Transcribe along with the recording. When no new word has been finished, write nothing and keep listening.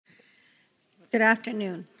Good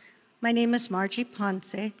afternoon. My name is Margie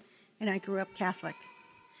Ponce, and I grew up Catholic.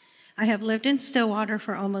 I have lived in Stillwater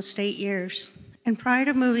for almost 8 years, and prior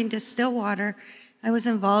to moving to Stillwater, I was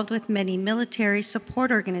involved with many military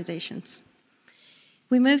support organizations.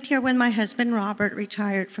 We moved here when my husband Robert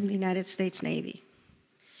retired from the United States Navy.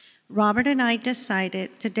 Robert and I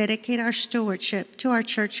decided to dedicate our stewardship to our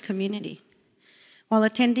church community. While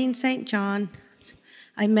attending St. John's,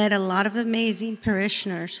 I met a lot of amazing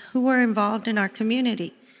parishioners who were involved in our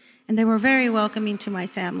community, and they were very welcoming to my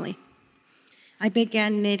family. I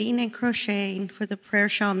began knitting and crocheting for the prayer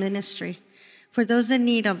shawl ministry for those in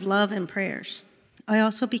need of love and prayers. I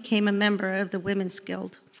also became a member of the Women's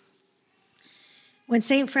Guild. When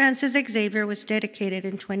St. Francis Xavier was dedicated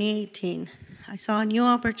in 2018, I saw a new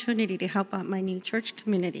opportunity to help out my new church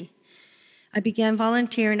community. I began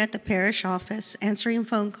volunteering at the parish office, answering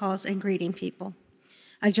phone calls and greeting people.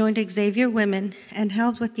 I joined Xavier Women and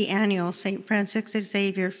helped with the annual St. Francis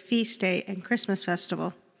Xavier Feast Day and Christmas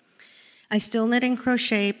Festival. I still knit and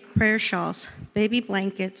crochet prayer shawls, baby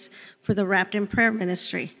blankets for the Wrapped in Prayer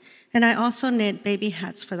ministry, and I also knit baby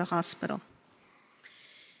hats for the hospital.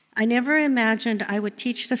 I never imagined I would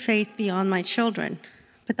teach the faith beyond my children,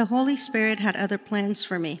 but the Holy Spirit had other plans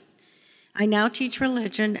for me. I now teach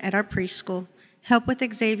religion at our preschool, help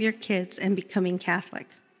with Xavier kids, and becoming Catholic.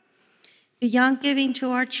 Beyond giving to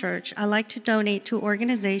our church, I like to donate to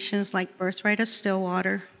organizations like Birthright of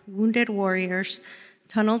Stillwater, Wounded Warriors,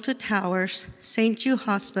 Tunnel to Towers, St. Jude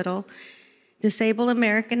Hospital, Disabled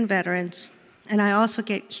American Veterans, and I also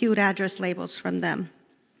get cute address labels from them.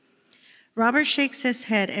 Robert shakes his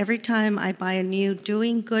head every time I buy a new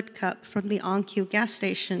Doing Good cup from the on-cue gas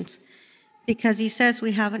stations because he says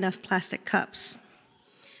we have enough plastic cups.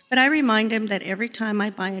 But I remind him that every time I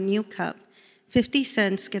buy a new cup, 50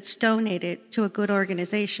 cents gets donated to a good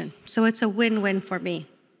organization, so it's a win-win for me.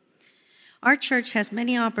 Our church has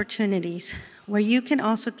many opportunities where you can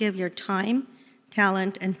also give your time,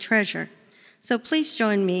 talent, and treasure. So please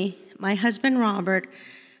join me, my husband Robert,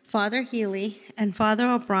 Father Healy, and Father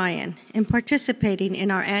O'Brien in participating in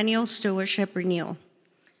our annual Stewardship Renewal.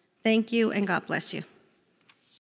 Thank you, and God bless you.